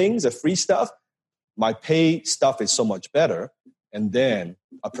free things, the free stuff, my paid stuff is so much better. And then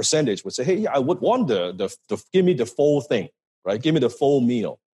a percentage would say, hey, I would want the give me the full thing, right? Give me the full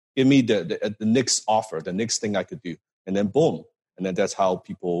meal. Give me the next offer, the next thing I could do. And then boom. And then that's how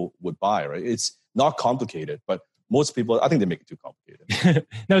people would buy, right? It's not complicated, but most people, I think they make it too complicated.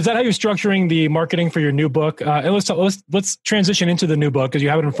 Now, is that how you're structuring the marketing for your new book? And let's transition into the new book because you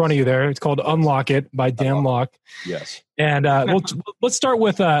have it in front of you there. It's called Unlock It by Dan Lok. Yes. And let's start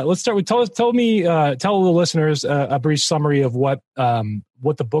with tell the listeners a brief summary of what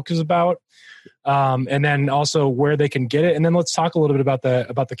the book is about, and then also where they can get it, and then let's talk a little bit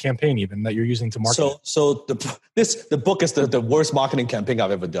about the campaign even that you're using to market. So the book is the worst marketing campaign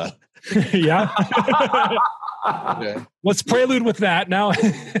I've ever done. Yeah. Yeah. Let's prelude with that now.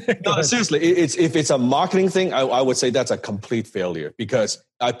 No, seriously, if it's a marketing thing, I would say that's a complete failure because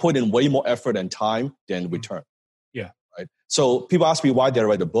I put in way more effort and time than return. Yeah. Right. So people ask me why did I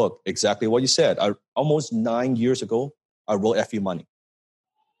write the book? Exactly what you said. Almost 9 years ago, I wrote FU Money.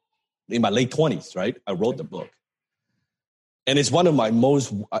 In my late 20s, right? I wrote the book. And it's one of my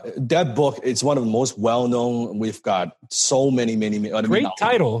most, that book, it's one of the most well-known. We've got so many. Great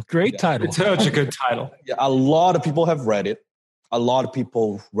title. It's such a good title. Yeah, a lot of people have read it. A lot of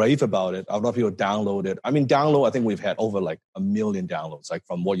people rave about it. A lot of people download it. I mean, I think we've had over like 1 million downloads, like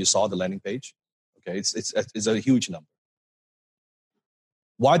from what you saw the landing page. Okay, it's a huge number.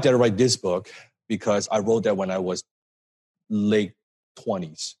 Why did I write this book? Because I wrote that when I was late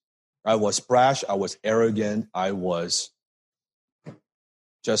 20s. I was brash. I was arrogant. I was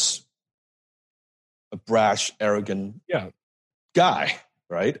just a brash, arrogant guy,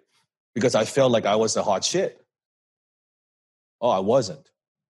 right? Because I felt like I was the hot shit. Oh, I wasn't.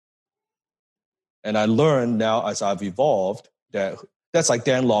 And I learned now as I've evolved that's like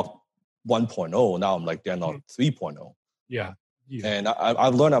Dan Lok 1.0. Now I'm like Dan Lok 3.0. Yeah. And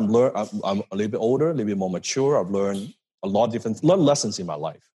I've learned I'm a little bit older, a little bit more mature. I've learned a lot of different lessons in my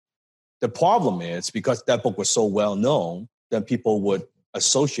life. The problem is because that book was so well known, then people would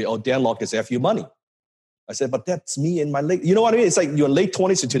associate, Dan Lok is F you money. I said, but that's me in my late, you know what I mean? It's like your late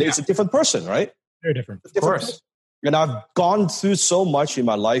 20s to today, it's a different person, right? Very different. Of course. Person. And I've gone through so much in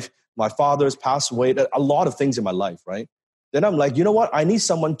my life. My father's passed away, a lot of things in my life, right? Then I'm like, you know what? I need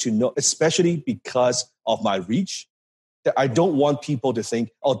someone to know, especially because of my reach, that I don't want people to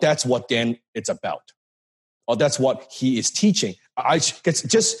think, oh, that's what Dan it's about. Or that's what he is teaching. I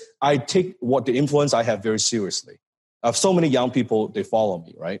take what the influence I have very seriously. I have so many young people, they follow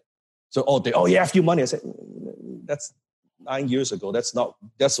me, right? So, you have your money. I said, that's 9 years ago. That's what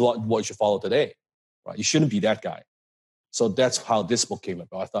you should follow today, right? You shouldn't be that guy. So that's how this book came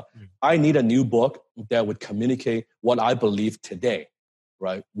about. I thought I need a new book that would communicate what I believe today,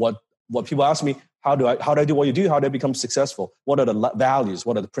 right? What people ask me, how do I do what you do? How do I become successful? What are the values?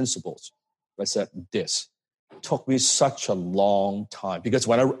 What are the principles? I said, this. It took me such a long time because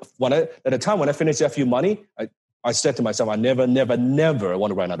when I at the time when I finished FU Money, I said to myself, I never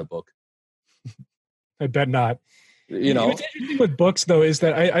want to write another book. I bet not. You know, what's interesting with books, though, is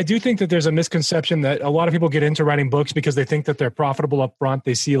that I do think that there's a misconception that a lot of people get into writing books because they think that they're profitable up front.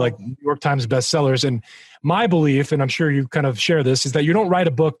 They see like New York Times bestsellers. And my belief, and I'm sure you kind of share this, is that you don't write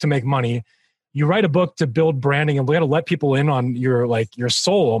a book to make money. You write a book to build branding and to let people in on your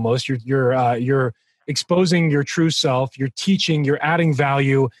soul almost. You're exposing your true self. You're teaching. You're adding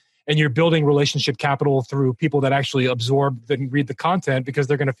value. And you're building relationship capital through people that actually absorb and read the content because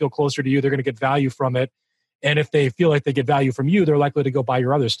they're going to feel closer to you. They're going to get value from it. And if they feel like they get value from you, they're likely to go buy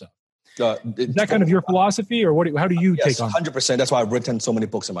your other stuff. Is that kind of your philosophy, or how do you take on it? 100%. That's why I've written so many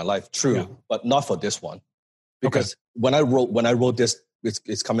books in my life. True, but not for this one. Because when I wrote this,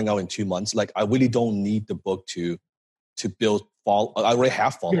 it's coming out in 2 months. Like I really don't need the book to build I already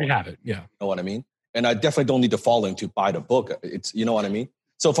have following. You already have it, yeah. You know what I mean? And I definitely don't need the following to buy the book. It's, you know what I mean?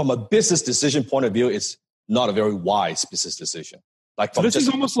 So from a business decision point of view, it's not a very wise business decision. Like so this is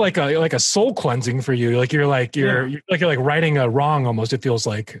almost like a soul cleansing for you. Like you're righting a wrong almost. It feels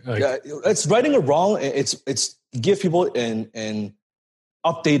like yeah, it's righting a wrong. It's give people an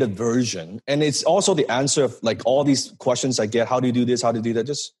updated version, and it's also the answer of like all these questions I get. How do you do this? How do you do that?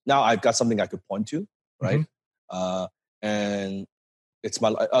 Just now, I've got something I could point to, right? Mm-hmm. And it's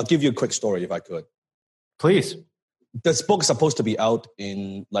I'll give you a quick story if I could, please. This book is supposed to be out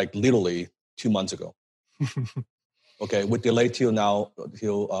in like literally 2 months ago. Okay, with delay till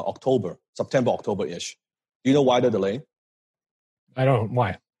September, October-ish. Do you know why the delay? I don't.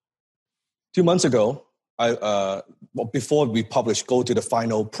 Why? 2 months ago, before we go to the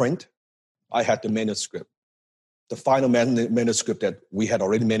final print, I had the manuscript. The final manuscript that we had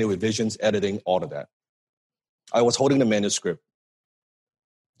already made revisions, editing, all of that. I was holding the manuscript.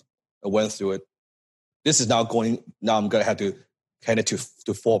 I went through it. This is now I'm going to have to hand it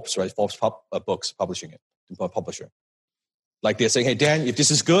to Forbes, right? Forbes Books publishing it, to publisher. Like they're saying, hey, Dan, if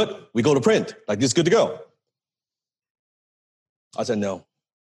this is good, we go to print. Like this is good to go. I said, no.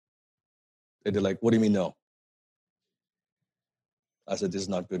 They're like, what do you mean no? I said, this is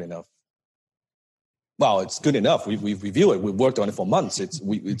not good enough. Well, it's good enough. We've reviewed it. We've worked on it for months.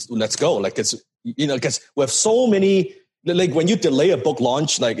 Let's go. Like it's, because we have so many, like when you delay a book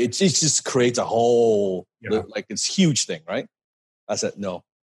launch, like it just creates a whole, like it's huge thing, right? I said, no.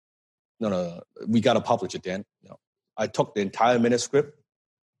 We got to publish it, Dan. No. I took the entire manuscript.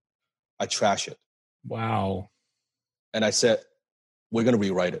 I trashed it. Wow. And I said, we're going to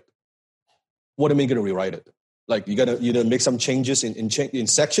rewrite it. What do you mean going to rewrite it? Like you got to make some changes in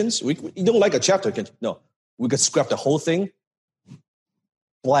sections. You don't like a chapter. No, we could scrap the whole thing.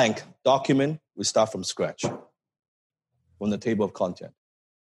 Blank document. We start from scratch. From the table of content.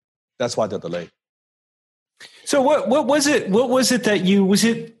 That's why the delay. So what was it? What was it that was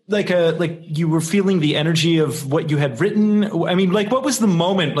it like you were feeling the energy of what you had written? I mean, like what was the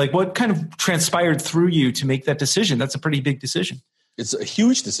moment? Like what kind of transpired through you to make that decision? That's a pretty big decision. It's a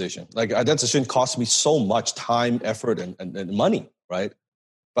huge decision. Like that decision cost me so much time, effort, and money, right?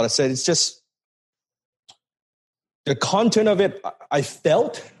 But I said, it's just the content of it. I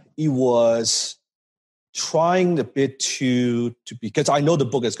felt it was trying a bit to because I know the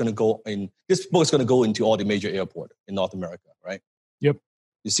book is going to go in. This book is going to go into all the major airports in North America, right? Yep.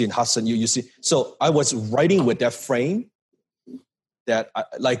 You see in Hudson, you see. So I was writing with that frame. That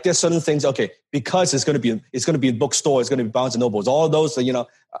like there's certain things. Okay, because it's going to be in bookstore. It's going to be Barnes and Nobles. All those, I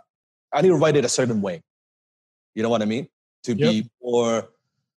need to write it a certain way. You know what I mean? To be more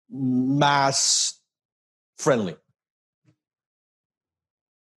mass friendly.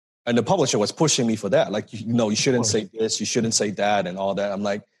 And the publisher was pushing me for that. Like, you shouldn't say this, you shouldn't say that, and all that. I'm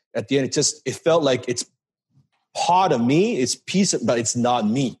like, at the end, it felt like it's part of me, it's piece, but it's not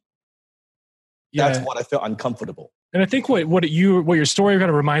me. That's what I felt uncomfortable. And I think what your story kind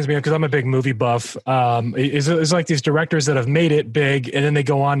of reminds me of, because I'm a big movie buff, is like these directors that have made it big and then they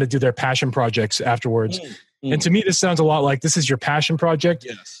go on to do their passion projects afterwards. And to me, this sounds a lot like this is your passion project.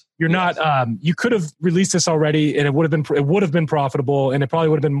 Yes. You're not. You could have released this already, and it would have been profitable, and it probably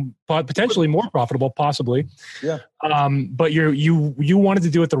would have been potentially more profitable, possibly. Yeah. But you wanted to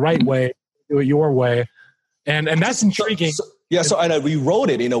do it the right way, do it your way, and that's intriguing. So and I rewrote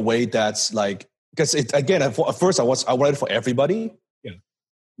it in a way that's like, because at first I wrote it for everybody. Yeah.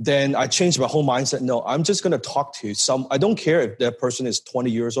 Then I changed my whole mindset. No, I'm just going to talk to some. I don't care if that person is 20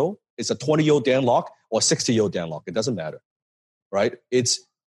 years old. It's a 20-year-old Dan Lok or 60-year-old Dan Lok. It doesn't matter, right? It's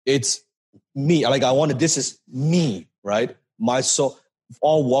me. Like this is me, right? My soul,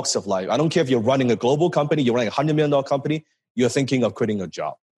 all walks of life. I don't care if you're running a global company, you're running a $100 million company, you're thinking of quitting a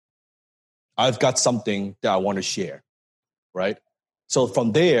job. I've got something that I want to share, right? So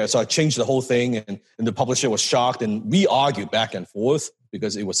from there, I changed the whole thing, and the publisher was shocked, and we argued back and forth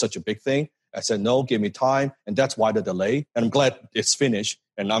because it was such a big thing. I said, no, give me time, and that's why the delay. And I'm glad it's finished,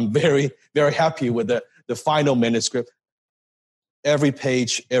 and I'm very, very happy with the final manuscript. Every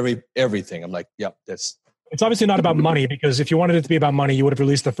page, everything. I'm like, yep, that's. It's obviously not about money, because if you wanted it to be about money, you would have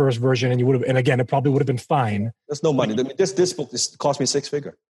released the first version, and you would have. And again, it probably would have been fine. There's no money. I mean, this book cost me six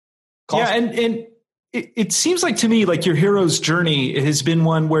figures. And it seems like to me like your hero's journey has been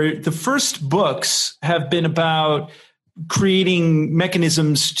one where the first books have been about creating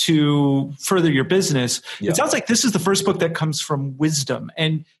mechanisms to further your business. Yeah. It sounds like this is the first book that comes from wisdom,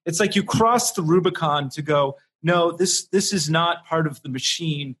 and it's like you cross the Rubicon to go, no, this is not part of the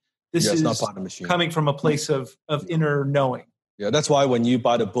machine. This is not part of the machine. Coming from a place of inner knowing. Yeah, that's why when you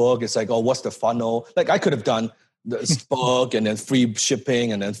buy the book, it's like, oh, what's the funnel? Like I could have done this book and then free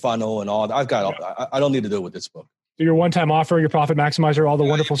shipping and then funnel and all that. I don't need to do it with this book. So your one-time offer, your profit maximizer, all the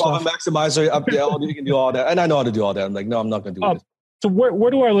wonderful stuff. Profit maximizer, up there, you can do all that. And I know how to do all that. I'm like, no, I'm not going to do it. So where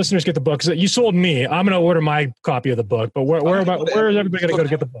do our listeners get the book? Because you sold me. I'm going to order my copy of the book. But where is everybody going to go to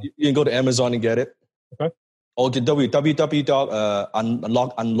get the book? You can go to Amazon and get it. Okay. Or to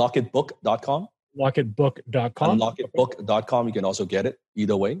www.unlockitbook.com. Unlockitbook.com. Unlockitbook.com. You can also get it.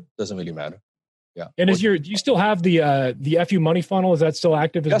 Either way, doesn't really matter. Yeah. And do you still have the FU Money funnel? Is that still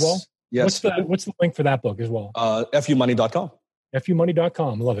active as well? Yes. What's the link for that book as well? FUmoney.com.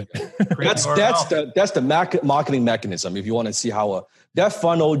 FUmoney.com. Love it. that's the marketing mechanism. If you want to see how that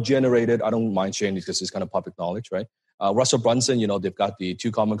funnel generated, I don't mind sharing it because it's kind of public knowledge, right? Russell Brunson, they've got the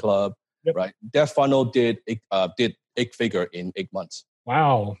Two Common Club, right? That funnel did 8 figure in 8 months.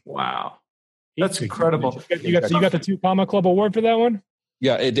 Wow. That's incredible. You got the Two Common Club award for that one?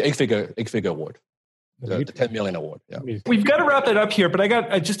 Yeah, the 8 figure award. The 10 million award. Yeah. We've got to wrap it up here, but I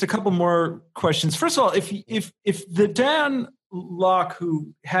got just a couple more questions. First of all, if the Dan Lok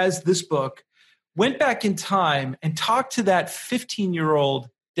who has this book went back in time and talked to that 15-year-old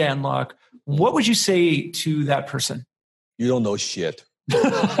Dan Lok, what would you say to that person? You don't know shit.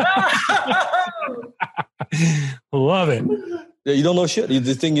 Love it. Yeah, you don't know shit. You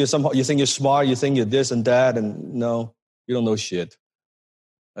think you're smart, you think you're this and that, and no, you don't know shit.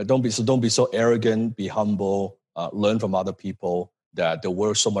 Don't be so arrogant. Be humble. Learn from other people that the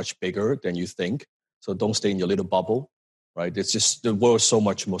world's so much bigger than you think. So don't stay in your little bubble, right? It's just the world's so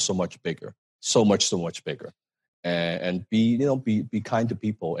much bigger, so much bigger. And be kind to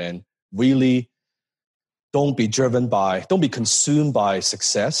people, and really don't be consumed by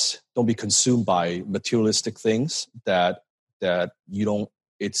success. Don't be consumed by materialistic things that you don't.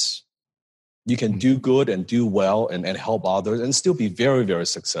 You can do good and do well and help others and still be very, very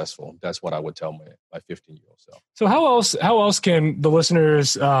successful. That's what I would tell my 15-year-old self. So how else can the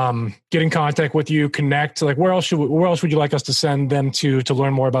listeners get in contact with you, connect? Like where else would you like us to send them to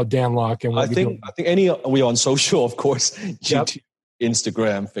learn more about Dan Lok and what I think we're on social, of course, YouTube,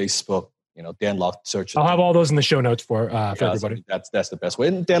 Instagram, Facebook, Dan Lok search. I'll have all those in the show notes for everybody. So that's the best way.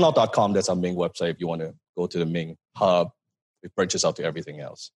 And danlok.com, that's our main website. If you want to go to the main hub, it branches out to everything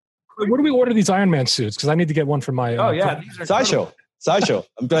else. Where do we order these Iron Man suits? Because I need to get one for my... Sideshow.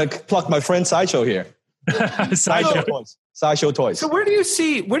 I'm going to plug my friend Sideshow here. Sideshow Toys. So where do you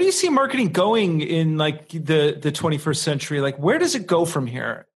see marketing going in like the 21st century? Like where does it go from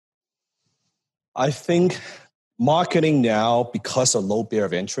here? I think marketing now, because of low barrier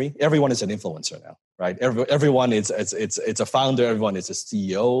of entry, everyone is an influencer now, right? Everyone is it's a founder. Everyone is a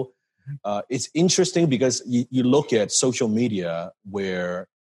CEO. It's interesting because you look at social media where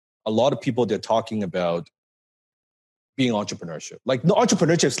a lot of people, they're talking about being entrepreneurship. Like no,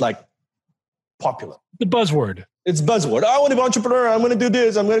 entrepreneurship is like popular. The buzzword. It's buzzword. I want to be an entrepreneur. I'm going to do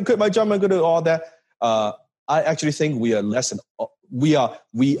this. I'm going to quit my job. I'm going to do all that. I actually think we are less than, we are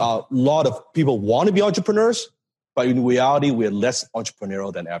a lot of people want to be entrepreneurs, but in reality, we're less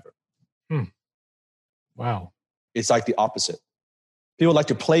entrepreneurial than ever. Wow. It's like the opposite. People like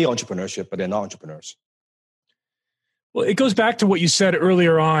to play entrepreneurship, but they're not entrepreneurs. Well, it goes back to what you said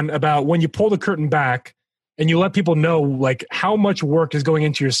earlier on about when you pull the curtain back and you let people know like how much work is going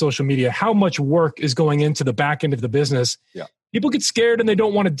into your social media, how much work is going into the back end of the business. Yeah. People get scared and they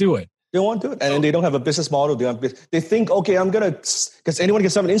don't want to do it. They don't want to do it. And they don't have a business model. They think, okay, I'm going to, because anyone can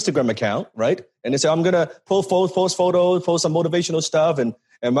start an Instagram account, right? And they say, I'm going to post photos, post some motivational stuff. And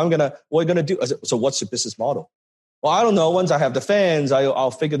what are you going to do? I said, so what's your business model? Well, I don't know. Once I have the fans,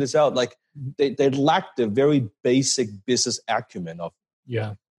 I'll figure this out. Like they lack the very basic business acumen of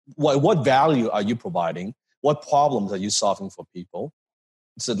what value are you providing? What problems are you solving for people?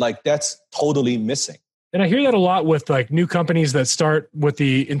 So like that's totally missing. And I hear that a lot with like new companies that start with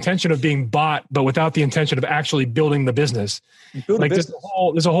the intention of being bought, but without the intention of actually building the business. There's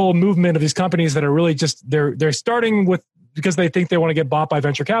a whole movement of these companies that are really just they're starting with because they think they want to get bought by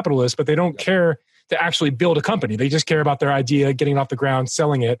venture capitalists, but they don't care to actually build a company. They just care about their idea, getting it off the ground,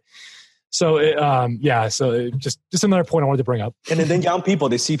 selling it. So, just another point I wanted to bring up. And then young people,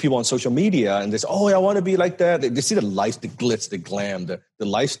 they see people on social media and they say, oh, I want to be like that. They see the life, the glitz, the glam, the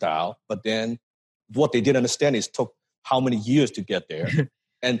lifestyle. But then what they didn't understand is it took how many years to get there.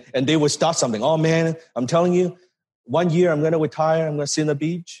 and they would start something. Oh, man, I'm telling you, 1 year I'm going to retire. I'm going to sit on the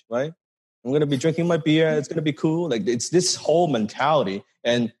beach, right? I'm going to be drinking my beer. It's going to be cool. Like it's this whole mentality.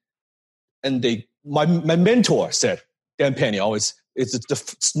 And my mentor said, Dan Penny always, it's the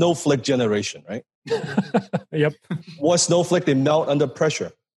snowflake generation, right? Yep. What snowflake, they melt under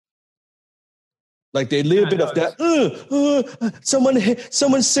pressure. Like they little bit of that.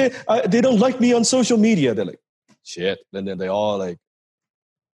 Someone said they don't like me on social media. They're like, shit. And then they all like,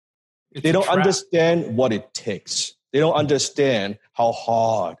 they don't understand what it takes. They don't understand how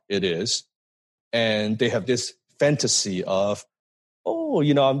hard it is. And they have this fantasy of, oh,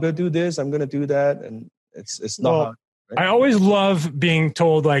 I'm going to do this, I'm going to do that. And it's not. Well, right? I always love being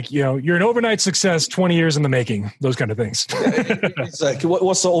told like, you're an overnight success, 20 years in the making, those kind of things. It's like,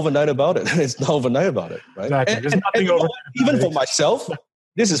 what's so overnight about it? It's not overnight about it, right? Exactly. There's nothing overnight. Even for myself,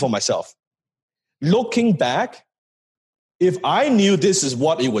 this is for myself. Looking back, if I knew this is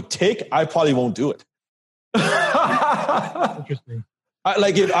what it would take, I probably won't do it. Interesting.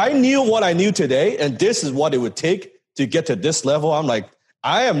 Like if I knew what I knew today and this is what it would take to get to this level, I'm like,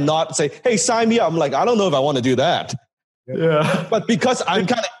 I am not say, hey, sign me up. I'm like, I don't know if I want to do that. Yeah. But because I'm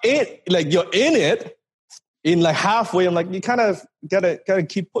kind of you're in it, in like halfway, I'm like, you kind of gotta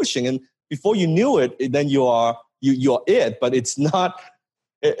keep pushing. And before you knew it, then you're it. But it's not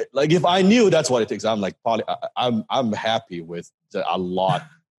like if I knew that's what it takes, I'm like, probably I'm happy with a lot.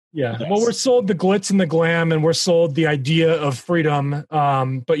 Yeah. Well, we're sold the glitz and the glam, and we're sold the idea of freedom.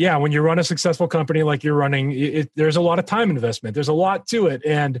 But yeah, when you run a successful company like you're running, there's a lot of time investment. There's a lot to it.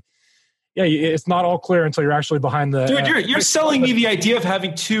 And yeah, it's not all clear until you're actually behind the... Dude, you're selling me the idea of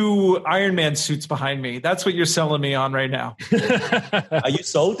having 2 Iron Man suits behind me. That's what you're selling me on right now. Are you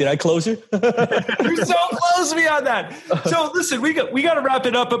sold? Did I close you? You're so close to me on that. So listen, we got to wrap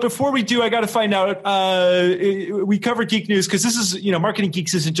it up. But before we do, I got to find out, we cover Geek News because this is, Marketing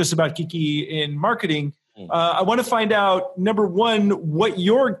Geeks isn't just about geeky in marketing. I want to find out, number one, what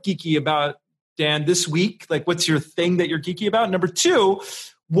you're geeky about, Dan, this week. Like, what's your thing that you're geeky about? Number two,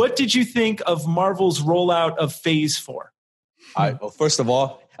 what did you think of Marvel's rollout of Phase 4? Well, first of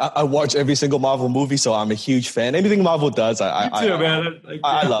all, I watch every single Marvel movie, so I'm a huge fan. Anything Marvel does, I love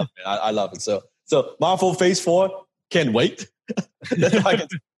it. I love it. So Marvel Phase 4, can't wait. That's all I can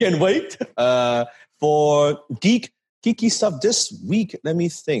say. Can't wait. For geeky stuff this week, let me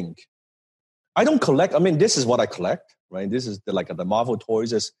think. I don't collect. I mean, this is what I collect, right? This is the Marvel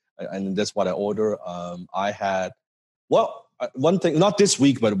toys, and that's what I order. I had, one thing, not this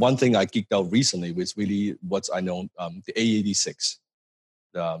week, but one thing I geeked out recently was really what I know, the A86,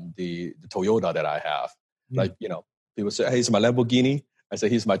 the Toyota that I have. Like, people say, hey, it's my Lamborghini. I say,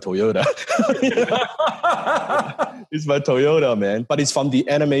 here's my Toyota. It's my Toyota, man. But it's from the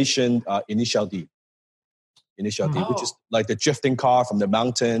animation Initial D. Which is like the drifting car from the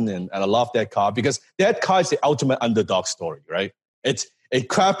mountain. And I love that car because that car is the ultimate underdog story, right? It's a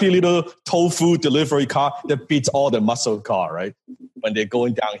crappy little tofu delivery car that beats all the muscle car, right? When they're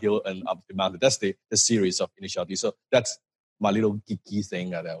going downhill and up the mountain. That's the series of Initial D. So that's my little geeky thing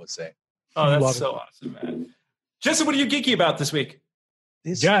that I would say. Oh, that's so awesome, man. Jesse, what are you geeky about this week?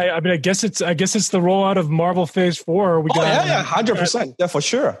 I mean, I guess it's the rollout of Marvel Phase 4. 100%. Yeah, for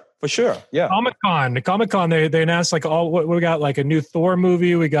sure. Yeah. Comic-Con, they announced like what we got, like a new Thor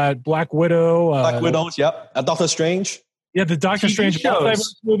movie. We got Black Widow. Yep. Doctor Strange. Yeah, the Doctor Strange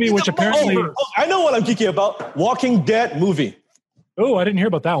movie, which apparently... I know what I'm geeky about. Walking Dead movie. Oh, I didn't hear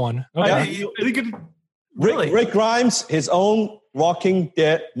about that one. Okay. Really? Rick Grimes, his own Walking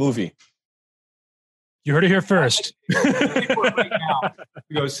Dead movie. You heard it here first. Right now.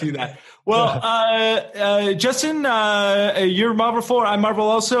 Go see that. Well, Justin, you're Marvel 4. I'm Marvel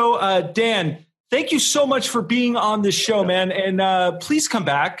also. Dan, thank you so much for being on this show, man. And please come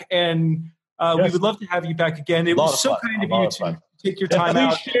back. And we would love to have you back again. It was so kind of you to take your time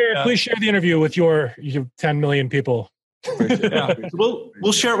out. Please share the interview with your 10 million people. Yeah.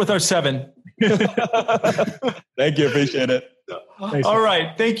 We'll share it with our 7. Thank you. Appreciate it. All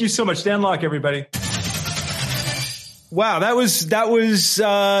right. Thank you so much. Dan Lok, everybody. Wow, that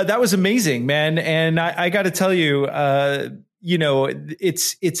was amazing, man. And I got to tell you,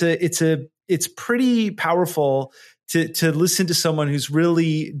 it's pretty powerful to listen to someone who's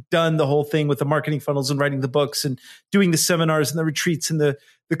really done the whole thing with the marketing funnels and writing the books and doing the seminars and the retreats and the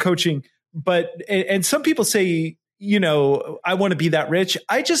coaching. And some people say, I want to be that rich.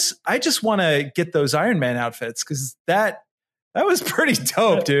 I just want to get those Iron Man outfits because that was pretty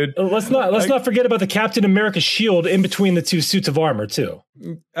dope, dude. Let's not forget about the Captain America shield in between the two suits of armor too.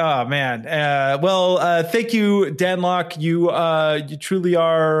 Oh man. Thank you, Dan Lok. You truly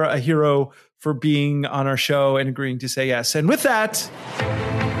are a hero for being on our show and agreeing to say yes. And with that,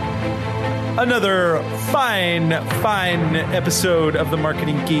 another fine episode of the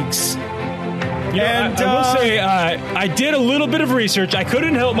Marketing Geeks. I will say, I did a little bit of research. I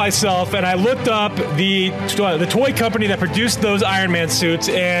couldn't help myself, and I looked up the toy company that produced those Iron Man suits,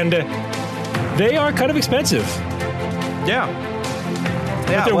 and they are kind of expensive. Yeah.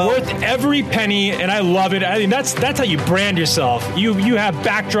 But they're worth every penny, and I love it. I mean, that's how you brand yourself. You have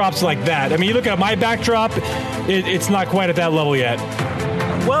backdrops like that. I mean, you look at my backdrop, it's not quite at that level yet.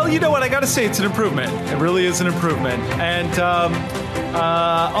 Well, you know what? I got to say, it's an improvement. It really is an improvement. And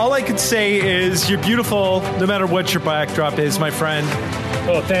all I could say is you're beautiful no matter what your backdrop is, my friend.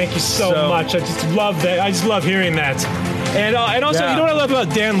 Oh, thank you so much. I just love that. I just love hearing that. And also, you know what I love about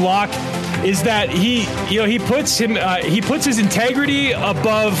Dan Lok is that he puts his integrity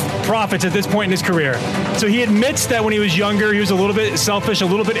above profits at this point in his career. So he admits that when he was younger, he was a little bit selfish, a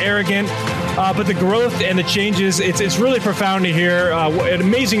little bit arrogant. But the growth and the changes, it's really profound to hear. An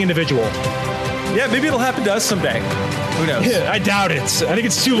amazing individual. Yeah, maybe it'll happen to us someday. Who knows? Yeah, I doubt it. I think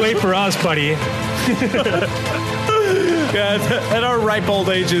it's too late for us, buddy. At our ripe old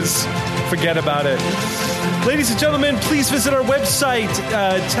ages, forget about it. Ladies and gentlemen, please visit our website.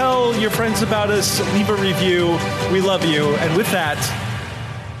 Tell your friends about us. Leave a review. We love you. And with that,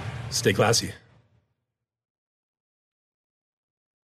 stay classy.